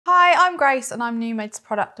Hi, I'm Grace and I'm NewMed's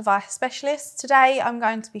product device specialist. Today I'm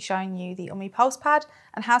going to be showing you the OMI Pulse Pad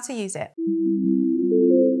and how to use it.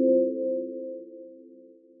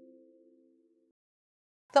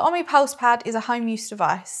 The OMI Pulse Pad is a home use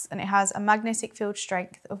device and it has a magnetic field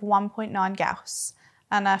strength of 1.9 Gauss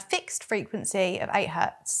and a fixed frequency of 8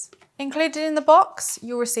 Hz. Included in the box,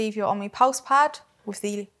 you'll receive your OMI Pulse Pad with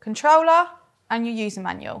the controller and your user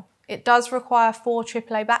manual. It does require 4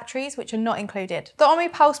 AAA batteries, which are not included. The OMI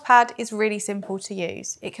Pulse Pad is really simple to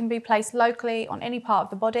use. It can be placed locally on any part of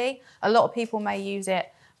the body. A lot of people may use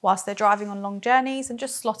it whilst they're driving on long journeys and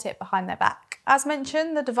just slot it behind their back. As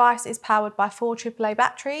mentioned, the device is powered by 4 AAA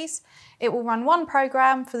batteries. It will run one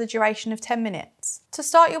program for the duration of 10 minutes. To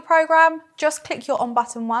start your program, just click your on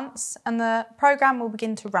button once and the program will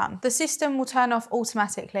begin to run. The system will turn off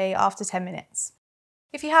automatically after 10 minutes.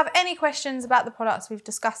 If you have any questions about the products we've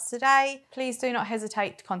discussed today, please do not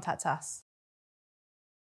hesitate to contact us.